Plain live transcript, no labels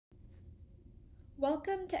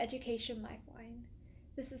Welcome to Education Lifeline.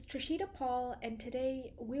 This is Trishita Paul, and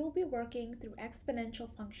today we'll be working through exponential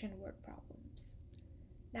function word problems.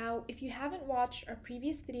 Now, if you haven't watched our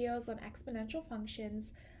previous videos on exponential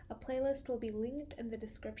functions, a playlist will be linked in the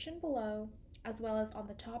description below, as well as on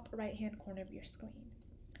the top right-hand corner of your screen.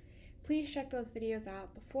 Please check those videos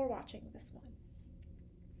out before watching this one.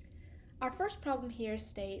 Our first problem here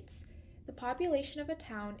states, the population of a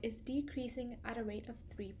town is decreasing at a rate of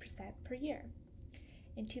 3% per year.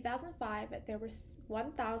 In 2005, there were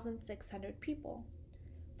 1,600 people.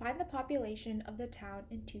 Find the population of the town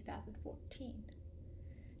in 2014.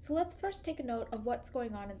 So let's first take a note of what's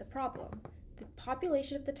going on in the problem. The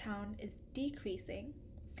population of the town is decreasing.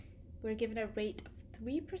 We're given a rate of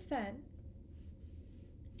 3%. And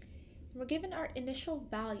we're given our initial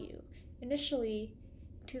value. Initially,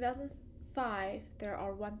 in 2005, there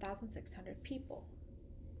are 1,600 people.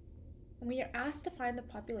 And we are asked to find the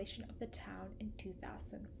population of the town in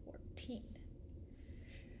 2014.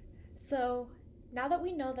 So now that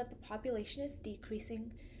we know that the population is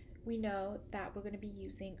decreasing, we know that we're going to be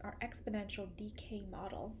using our exponential decay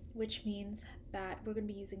model, which means that we're going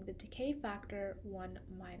to be using the decay factor 1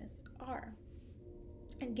 minus r.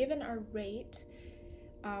 And given our rate,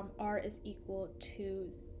 r is equal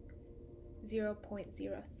to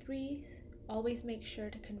 0.03, always make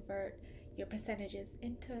sure to convert your percentages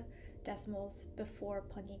into decimals before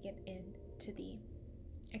plugging it into the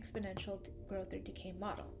exponential growth or decay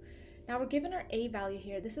model. Now we're given our a value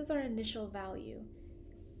here. This is our initial value,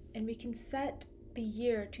 and we can set the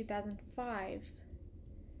year 2005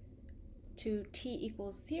 to t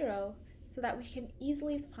equals 0 so that we can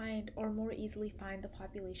easily find, or more easily find, the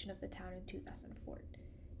population of the town in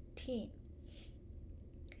 2014,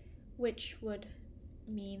 which would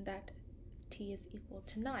mean that t is equal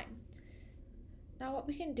to 9. Now what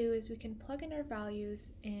we can do is we can plug in our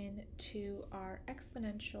values into our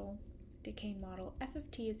exponential decay model. F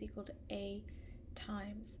of t is equal to a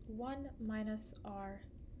times 1 minus r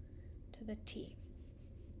to the t.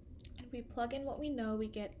 And if we plug in what we know, we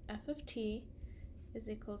get f of t is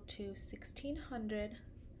equal to 1600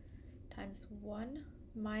 times 1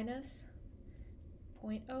 minus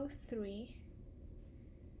 0.03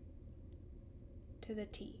 to the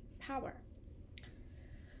t power.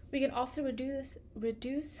 We can also reduce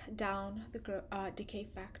down the decay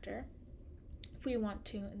factor if we want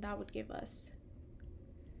to, and that would give us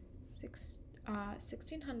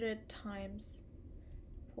 1600 times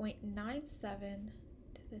 0.97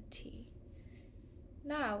 to the t.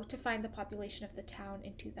 Now, to find the population of the town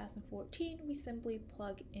in 2014, we simply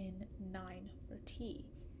plug in 9 for t.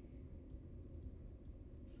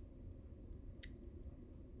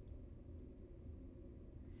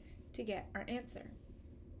 To get our answer.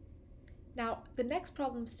 Now, the next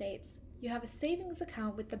problem states you have a savings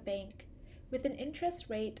account with the bank with an interest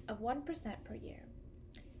rate of 1% per year.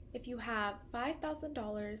 If you have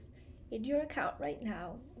 $5,000 in your account right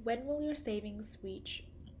now, when will your savings reach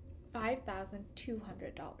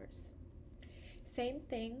 $5,200? Same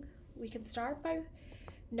thing, we can start by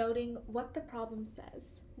noting what the problem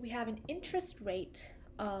says. We have an interest rate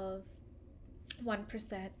of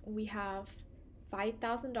 1%. We have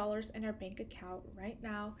 $5,000 in our bank account right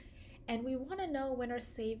now, and we want to know when our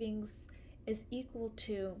savings is equal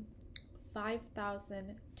to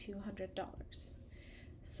 $5,200.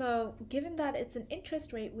 So given that it's an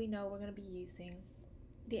interest rate, we know we're going to be using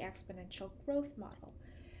the exponential growth model.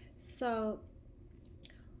 So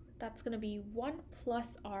that's going to be 1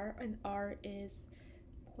 plus r, and r is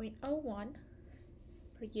 0.01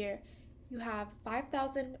 per year. You have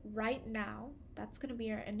 5,000 right now. That's going to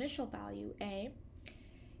be our initial value, a.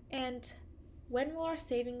 And when will our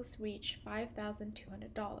savings reach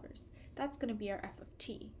 $5,200? That's going to be our f of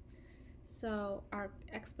t. So our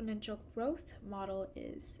exponential growth model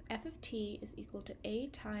is f of t is equal to a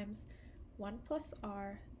times 1 plus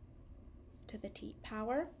r to the t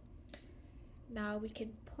power. Now we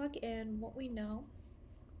can plug in what we know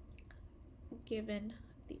given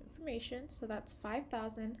the information. So that's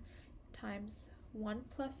 5,000 times 1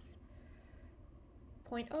 plus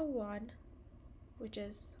 0.01, which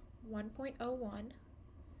is 1.01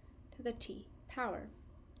 to the t power.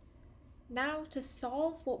 Now to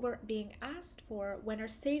solve what we're being asked for, when our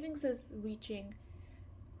savings is reaching,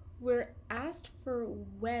 we're asked for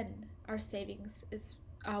when our savings is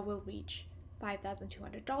will reach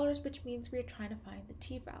 $5,200, which means we're trying to find the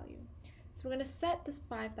t value. So we're going to set this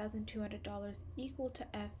 $5,200 equal to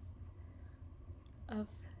f of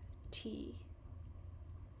t.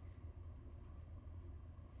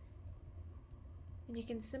 And you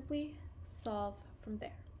can simply solve from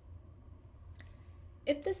there.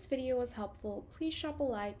 If this video was helpful, please drop a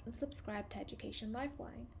like and subscribe to Education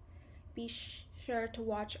Lifeline. Be sure to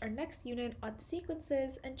watch our next unit on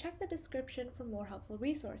sequences and check the description for more helpful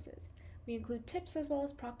resources. We include tips as well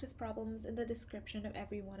as practice problems in the description of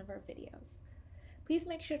every one of our videos. Please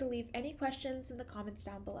make sure to leave any questions in the comments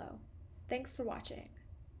down below. Thanks for watching.